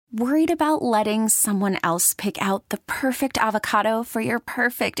Worried about letting someone else pick out the perfect avocado for your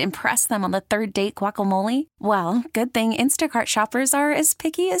perfect impress them on the third date guacamole? Well, good thing Instacart shoppers are as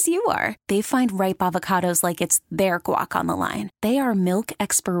picky as you are. They find ripe avocados like it's their guac on the line. They are milk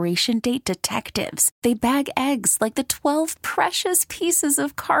expiration date detectives. They bag eggs like the 12 precious pieces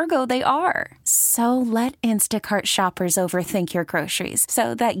of cargo they are. So let Instacart shoppers overthink your groceries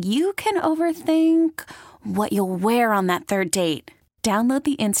so that you can overthink what you'll wear on that third date. Download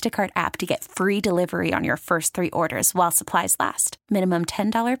the Instacart app to get free delivery on your first 3 orders while supplies last. Minimum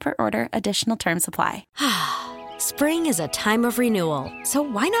 $10 per order. Additional terms apply. Spring is a time of renewal, so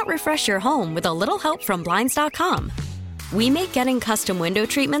why not refresh your home with a little help from Blinds.com? We make getting custom window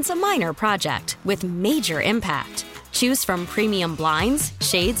treatments a minor project with major impact. Choose from premium blinds,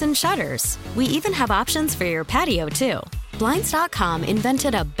 shades, and shutters. We even have options for your patio, too. Blinds.com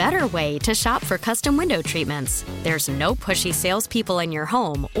invented a better way to shop for custom window treatments. There's no pushy salespeople in your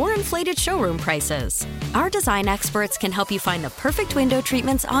home or inflated showroom prices. Our design experts can help you find the perfect window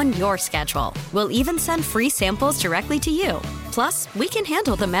treatments on your schedule. We'll even send free samples directly to you. Plus, we can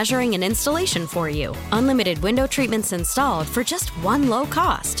handle the measuring and installation for you. Unlimited window treatments installed for just one low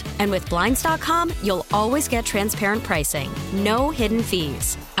cost. And with Blinds.com, you'll always get transparent pricing. No hidden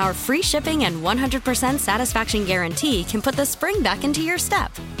fees. Our free shipping and 100% satisfaction guarantee can put the spring back into your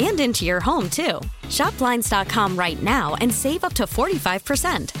step and into your home, too. Shop Blinds.com right now and save up to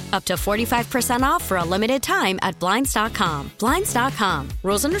 45%. Up to 45% off for a limited time at Blinds.com. Blinds.com.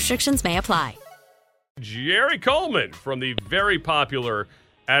 Rules and restrictions may apply. Jerry Coleman from the very popular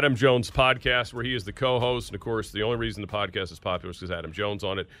Adam Jones podcast, where he is the co-host. And, of course, the only reason the podcast is popular is because Adam Jones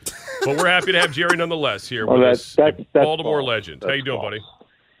on it. But we're happy to have Jerry nonetheless here with us. That's Baltimore false. legend. How you doing, buddy?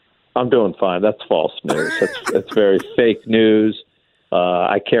 I'm doing fine. That's false news. That's very fake news.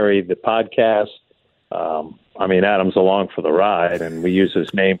 I carry the podcast. Adam's along for the ride, and we use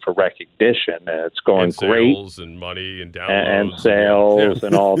his name for recognition, and it's going and great. Sales and money and downloads. And sales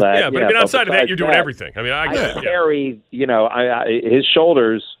and all that. Yeah, but outside of that, you're doing everything. I carry, his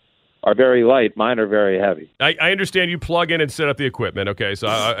shoulders are very light. Mine are very heavy. I understand you plug in and set up the equipment. Okay, so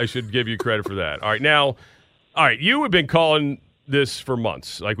I should give you credit for that. All right, you have been calling this for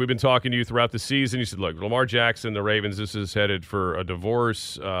months. Like, we've been talking to you throughout the season. You said, look, Lamar Jackson, the Ravens, this is headed for a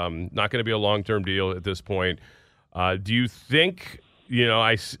divorce. Not going to be a long-term deal at this point. Do you think,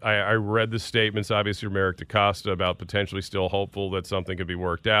 I read the statements, obviously, from Eric DeCosta about potentially still hopeful that something could be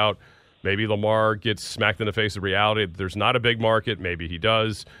worked out. Maybe Lamar gets smacked in the face of reality. There's not a big market. Maybe he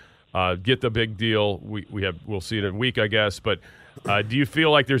does get the big deal. We'll see it in a week, I guess. But do you feel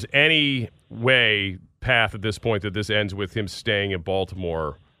like there's any path at this point that this ends with him staying in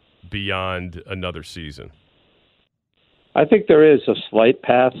Baltimore beyond another season? I think there is a slight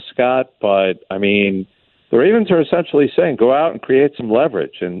path, Scott, but the Ravens are essentially saying go out and create some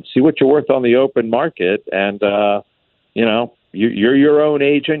leverage and see what you're worth on the open market. And, you're your own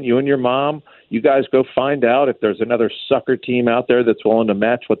agent, you and your mom. You guys go find out if there's another sucker team out there that's willing to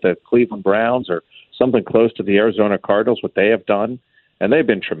match what the Cleveland Browns or something close to the Arizona Cardinals, what they have done. And they've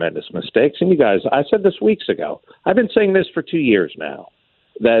been tremendous mistakes. And you guys, I said this weeks ago. I've been saying this for 2 years now,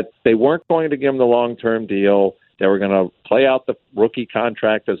 that they weren't going to give him the long-term deal. They were going to play out the rookie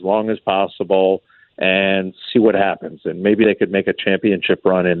contract as long as possible and see what happens. And maybe they could make a championship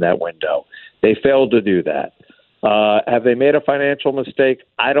run in that window. They failed to do that. Have they made a financial mistake?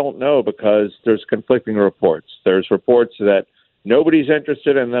 I don't know, because there's conflicting reports. There's reports that nobody's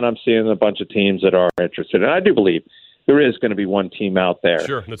interested, and then I'm seeing a bunch of teams that are interested. And I do believe there is going to be one team out there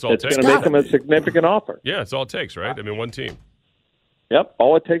that's all it takes. Going to make them a significant offer. Yeah, that's all it takes, right? One team. Yep,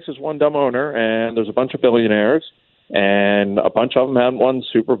 all it takes is one dumb owner, and there's a bunch of billionaires, and a bunch of them haven't won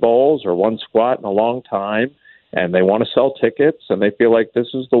Super Bowls or won squat in a long time, and they want to sell tickets, and they feel like this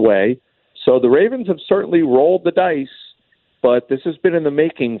is the way. So the Ravens have certainly rolled the dice, but this has been in the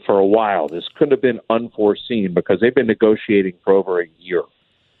making for a while. This couldn't have been unforeseen because they've been negotiating for over a year.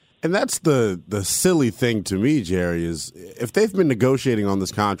 And that's the silly thing to me, Jerry, is if they've been negotiating on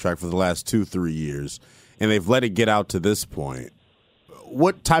this contract for the last 2-3 years and they've let it get out to this point,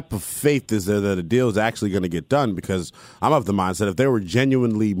 what type of faith is there that a deal is actually going to get done? Because I'm of the mindset if they were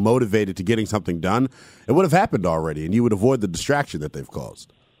genuinely motivated to getting something done, it would have happened already, and you would avoid the distraction that they've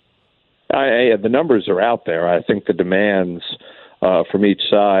caused. The numbers are out there. I think the demands from each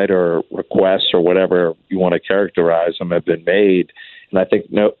side or requests or whatever you want to characterize them have been made, and I think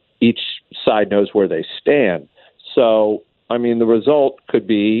each side knows where they stand. So, the result could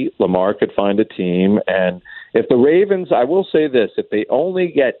be Lamar could find a team. And if the Ravens, I will say this, if they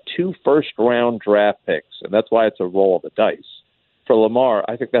only get 2 first-round draft picks, and that's why it's a roll of the dice, for Lamar,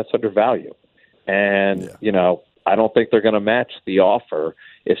 I think that's undervalued. And, I don't think they're going to match the offer.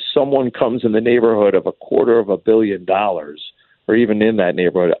 If someone comes in the neighborhood of $250 million, or even in that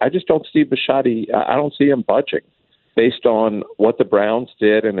neighborhood, I just don't see Bisciotti. I don't see him budging based on what the Browns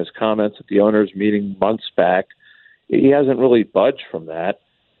did and his comments at the owners' meeting months back. He hasn't really budged from that,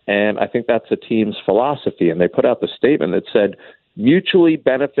 and I think that's the team's philosophy. And they put out the statement that said mutually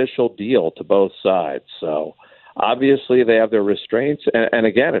beneficial deal to both sides. So obviously they have their restraints. And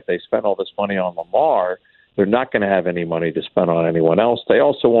again, if they spend all this money on Lamar, they're not going to have any money to spend on anyone else. They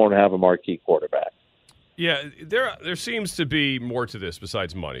also won't have a marquee quarterback. Yeah, there seems to be more to this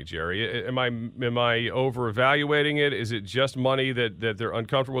besides money, Jerry. Am I over-evaluating it? Is it just money that they're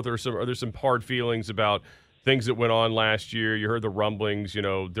uncomfortable with? Are there some hard feelings about things that went on last year? You heard the rumblings,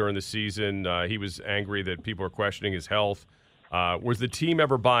 during the season. He was angry that people are questioning his health. Was the team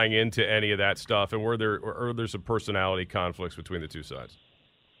ever buying into any of that stuff? And were there some personality conflicts between the two sides?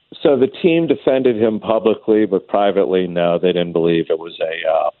 So the team defended him publicly, but privately, no, they didn't believe it was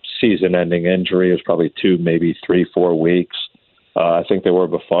a season-ending injury. It was probably 2, maybe 3, 4 weeks. I think they were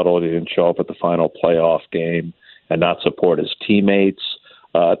befuddled. He didn't show up at the final playoff game and not support his teammates.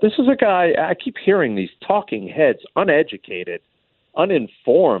 This is a guy, I keep hearing these talking heads, uneducated,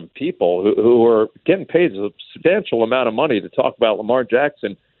 uninformed people who are getting paid a substantial amount of money to talk about Lamar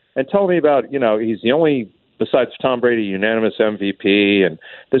Jackson and tell me about, he's the only, besides Tom Brady, unanimous MVP, and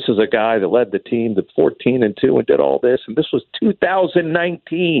this is a guy that led the team to 14-2 and did all this, and this was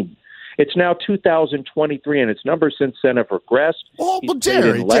 2019. It's now 2023, and its numbers since then have regressed. Well,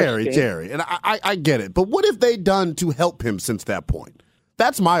 Jerry, and I get it, but what have they done to help him since that point?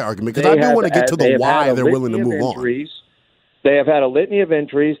 That's my argument, because I do want to get to the why they're willing to move on. They have had a litany of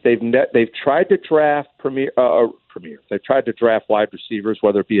injuries. They've tried to draft They've tried to draft wide receivers,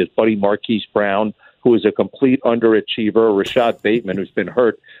 whether it be his buddy Marquise Brown, who is a complete underachiever, or Rashad Bateman, who's been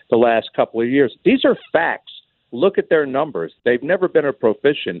hurt the last couple of years. These are facts. Look at their numbers. They've never been a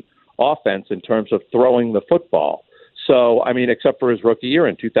proficient offense in terms of throwing the football. So, except for his rookie year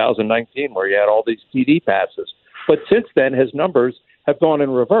in 2019, where he had all these TD passes. But since then, his numbers have gone in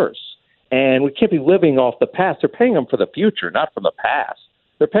reverse. And we can't be living off the past. They're paying him for the future, not from the past.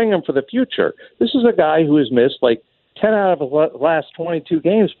 They're paying him for the future. This is a guy who has missed 10 out of the last 22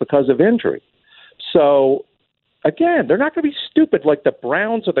 games because of injury. So, again, they're not going to be stupid like the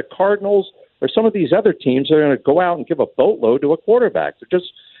Browns or the Cardinals or some of these other teams that are going to go out and give a boatload to a quarterback.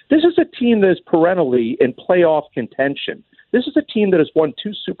 This is a team that is perennially in playoff contention. This is a team that has won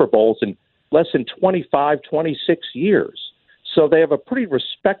 2 Super Bowls in less than 25, 26 years. So they have a pretty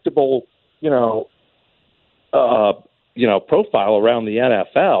respectable, profile around the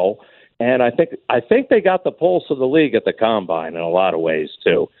NFL. And I think they got the pulse of the league at the Combine in a lot of ways,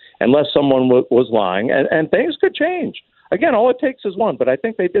 too, unless someone was lying. And things could change. Again, all it takes is one. But I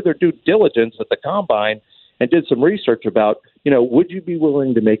think they did their due diligence at the Combine and did some research about, would you be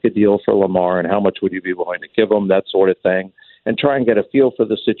willing to make a deal for Lamar and how much would you be willing to give him, that sort of thing, and try and get a feel for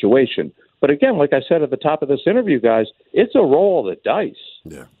the situation. But again, like I said at the top of this interview, guys, it's a roll of the dice.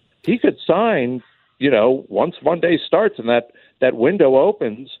 Yeah. He could sign, once one day starts and that window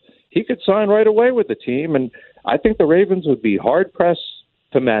opens, he could sign right away with the team. And I think the Ravens would be hard-pressed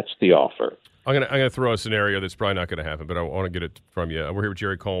to match the offer. I'm gonna throw a scenario that's probably not going to happen, but I want to get it from you. We're here with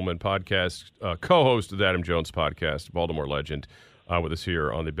Jerry Coleman, podcast co-host of the Adam Jones podcast, Baltimore legend, with us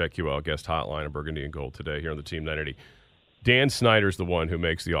here on the BetQL guest hotline of Burgundy and Gold today here on the Team 980. Dan Snyder's the one who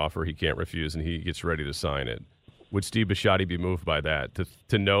makes the offer he can't refuse, and he gets ready to sign it. Would Steve Bisciotti be moved by that,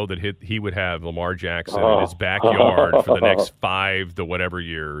 to know that he would have Lamar Jackson in his backyard for the next 5 to whatever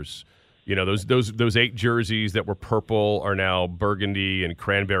years? Those 8 jerseys that were purple are now burgundy and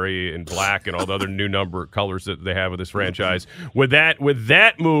cranberry and black and all the other new number colors that they have with this franchise. Would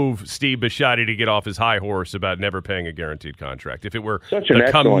that move Steve Bisciotti to get off his high horse about never paying a guaranteed contract? If it were the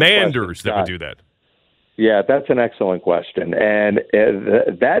Commanders that would do that. Yeah, that's an excellent question. And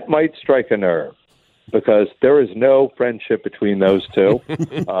that might strike a nerve because there is no friendship between those two.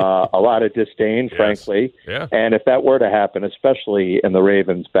 A lot of disdain, yes. Frankly. Yeah. And if that were to happen, especially in the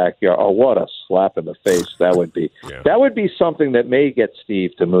Ravens' backyard, what a slap in the face that would be. Yeah. That would be something that may get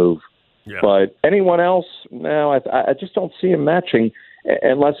Steve to move. Yeah. But anyone else, no, I just don't see him matching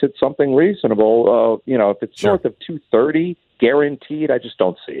unless it's something reasonable. If it's north of $230 guaranteed, I just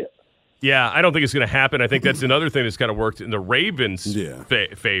don't see it. Yeah, I don't think it's going to happen. I think that's another thing that's kind of worked in the Ravens'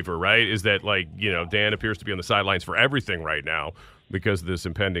 favor, right? Is that, Dan appears to be on the sidelines for everything right now because of this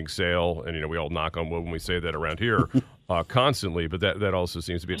impending sale. And, we all knock on wood when we say that around here constantly, but that also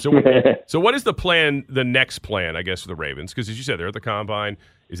seems to be it. So what is the plan, the next plan, I guess, for the Ravens? Because as you said, they're at the Combine.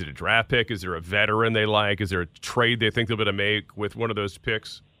 Is it a draft pick? Is there a veteran they like? Is there a trade they think they'll be able to make with one of those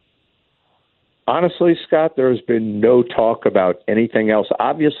picks? Honestly, Scott, there has been no talk about anything else.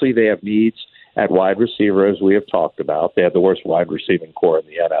 Obviously, they have needs at wide receiver, as we have talked about. They have the worst wide receiving core in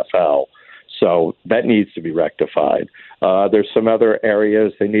the NFL. So that needs to be rectified. There's some other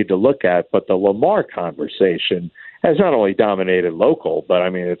areas they need to look at, but the Lamar conversation has not only dominated local, but, I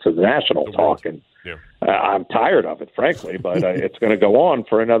mean, it's a national talk, and I'm tired of it, frankly, but it's going to go on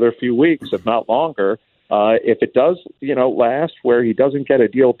for another few weeks, if not longer. If it does, last where he doesn't get a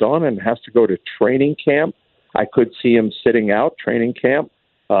deal done and has to go to training camp, I could see him sitting out training camp,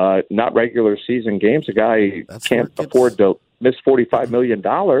 not regular season games. A guy can't afford to miss $45 million,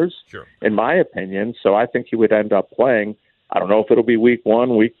 in my opinion. So I think he would end up playing. I don't know if it'll be week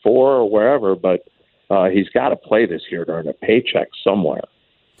 1, week 4, or wherever, but he's got to play this year to earn a paycheck somewhere.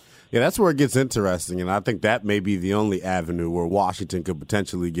 Yeah, that's where it gets interesting, and I think that may be the only avenue where Washington could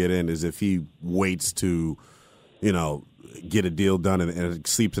potentially get in is if he waits to, get a deal done and it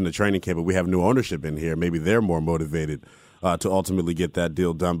sleeps in the training camp, but we have new ownership in here. Maybe they're more motivated to ultimately get that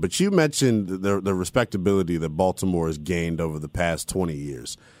deal done. But you mentioned the respectability that Baltimore has gained over the past 20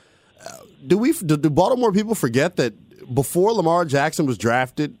 years. Do Baltimore people forget that before Lamar Jackson was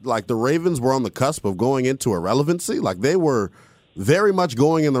drafted, like the Ravens were on the cusp of going into irrelevancy? Like they were very much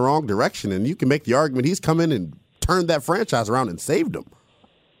going in the wrong direction, and you can make the argument he's come in and turned that franchise around and saved them.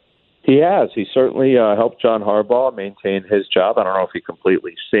 He has. He certainly helped John Harbaugh maintain his job. I don't know if he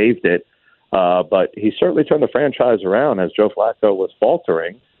completely saved it, but he certainly turned the franchise around as Joe Flacco was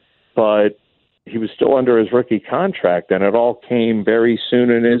faltering, but he was still under his rookie contract, and it all came very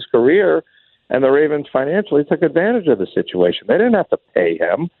soon in his career, and the Ravens financially took advantage of the situation. They didn't have to pay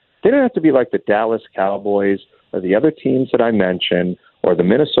him. They didn't have to be like the Dallas Cowboys or the other teams that I mentioned, or the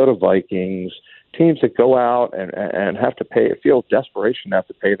Minnesota Vikings, teams that go out and have to feel desperation to have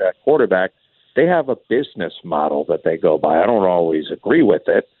to pay that quarterback. They have a business model that they go by. I don't always agree with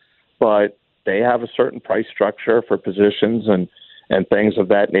it, but they have a certain price structure for positions and things of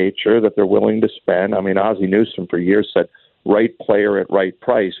that nature that they're willing to spend. I mean, Ozzie Newsome for years said right player at right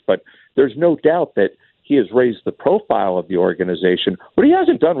price, but there's no doubt that he has raised the profile of the organization. What he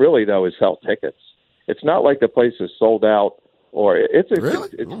hasn't done really, though, is sell tickets. It's not like the place is sold out, or it's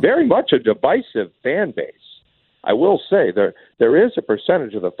very much a divisive fan base. I will say there is a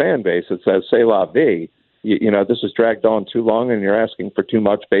percentage of the fan base that says, "C'est la vie." This has dragged on too long, and you're asking for too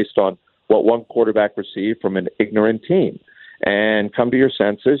much based on what one quarterback received from an ignorant team. And come to your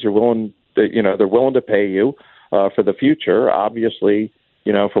senses. You're willing, they're willing to pay you for the future. Obviously,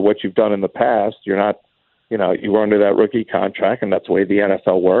 for what you've done in the past, you're not, you were under that rookie contract, and that's the way the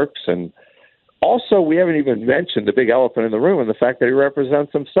NFL works. And also, we haven't even mentioned the big elephant in the room and the fact that he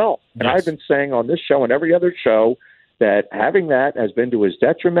represents himself. And I've been saying on this show and every other show that having that has been to his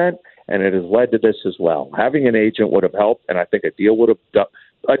detriment, and it has led to this as well. Having an agent would have helped, and I think a deal would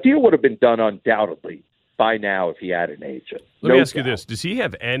have been done undoubtedly by now if he had an agent. Let me ask you this. Does he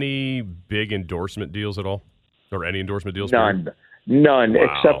have any big endorsement deals at all? Or any endorsement deals? None,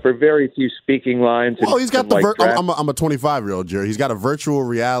 except for very few speaking lines. Well, he's got I'm a 25-year-old, Jerry. He's got a virtual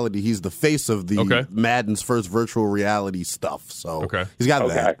reality. He's the face of the Madden's first virtual reality stuff. So he's got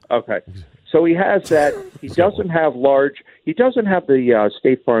that. Okay. So he has that. He doesn't have the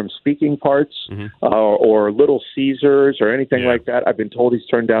State Farm speaking parts or Little Caesars or anything like that. I've been told he's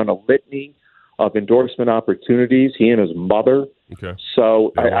turned down a litany of endorsement opportunities, he and his mother. Okay.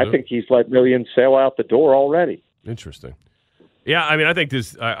 So I think he's let millions sail out the door already. Interesting. Yeah, I mean, I think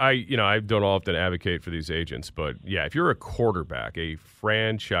this. I don't often advocate for these agents, but yeah, if you're a quarterback, a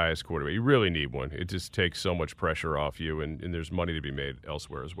franchise quarterback, you really need one. It just takes so much pressure off you, and there's money to be made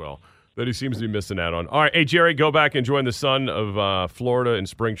elsewhere as well that he seems to be missing out on. All right, hey Jerry, go back and join the sun of Florida in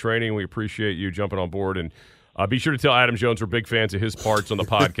spring training. We appreciate you jumping on board, and be sure to tell Adam Jones we're big fans of his parts on the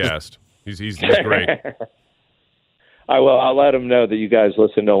podcast. He's great. I will. I'll let him know that you guys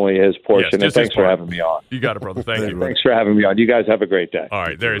listen to only his portion. Yes, and thanks for having me on. You got it, brother. Thank you. Thanks for having me on. You guys have a great day. All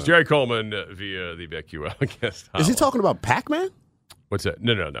right, there is Jerry Coleman via the BetQL guest. Is he talking about Pac-Man? What's that?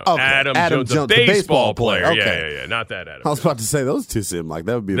 No. Okay. Adam Jones, a baseball player. Okay. Yeah. Not that Adam. I was about to say those two seem like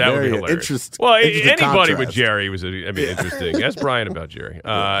that would be very interesting. Well, interesting anybody contrast. with Jerry was interesting. Ask Brian about Jerry.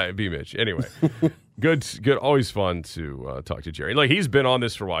 B. Mitch. Anyway, good. Always fun to talk to Jerry. Like he's been on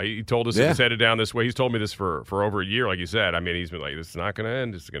this for a while. He told us he's headed down this way. He's told me this for over a year. Like you said, I mean, he's been like, this is not going to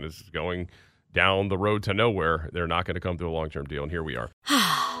end. This is going down the road to nowhere. They're not going to come to a long-term deal, and here we are.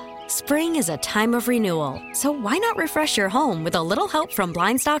 Spring is a time of renewal, so why not refresh your home with a little help from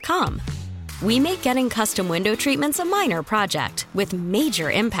Blinds.com? We make getting custom window treatments a minor project with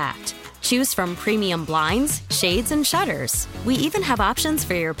major impact. Choose from premium blinds, shades, and shutters. We even have options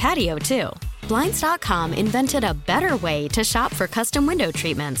for your patio, too. Blinds.com invented a better way to shop for custom window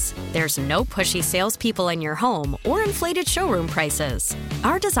treatments. There's no pushy salespeople in your home or inflated showroom prices.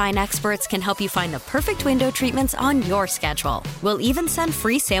 Our design experts can help you find the perfect window treatments on your schedule. We'll even send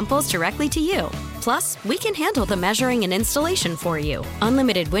free samples directly to you. Plus, we can handle the measuring and installation for you.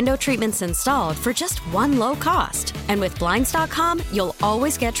 Unlimited window treatments installed for just one low cost. And with Blinds.com, you'll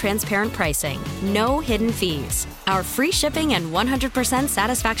always get transparent pricing. No hidden fees. Our free shipping and 100%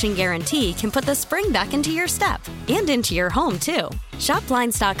 satisfaction guarantee can put the spring back into your step and into your home, too. Shop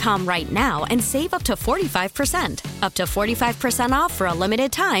Blinds.com right now and save up to 45%. Up to 45% off for a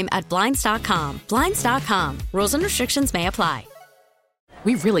limited time at Blinds.com. Blinds.com. Rules and restrictions may apply.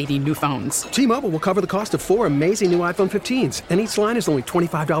 We really need new phones. T-Mobile will cover the cost of 4 amazing new iPhone 15s, and each line is only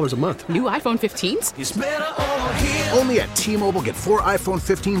 $25 a month. New iPhone 15s? It's better over here. Only at T-Mobile, get 4 iPhone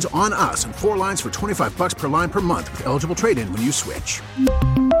 15s on us and 4 lines for $25 per line per month with eligible trade-in when you switch.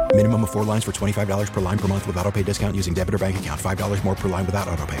 Minimum of 4 lines for $25 per line per month with autopay discount using debit or bank account. $5 more per line without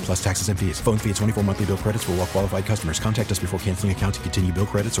autopay, plus taxes and fees. Phone fee at 24 monthly bill credits for well-qualified customers. Contact us before canceling account to continue bill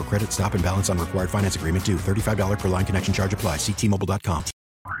credits or credit stop and balance on required finance agreement due. $35 per line connection charge applies. See T-Mobile.com.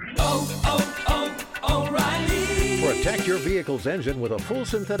 O'Reilly. Protect your vehicle's engine with a full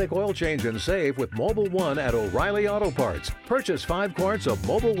synthetic oil change and save with Mobil 1 at O'Reilly Auto Parts. Purchase 5 quarts of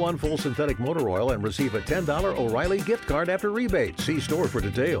Mobil 1 full synthetic motor oil and receive a $10 O'Reilly gift card after rebate. See store for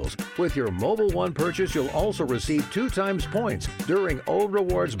details. With your Mobil 1 purchase, you'll also receive 2 times points during O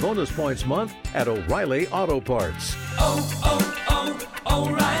Rewards Bonus Points Month at O'Reilly Auto Parts.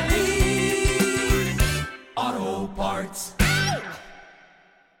 O'Reilly Auto Parts.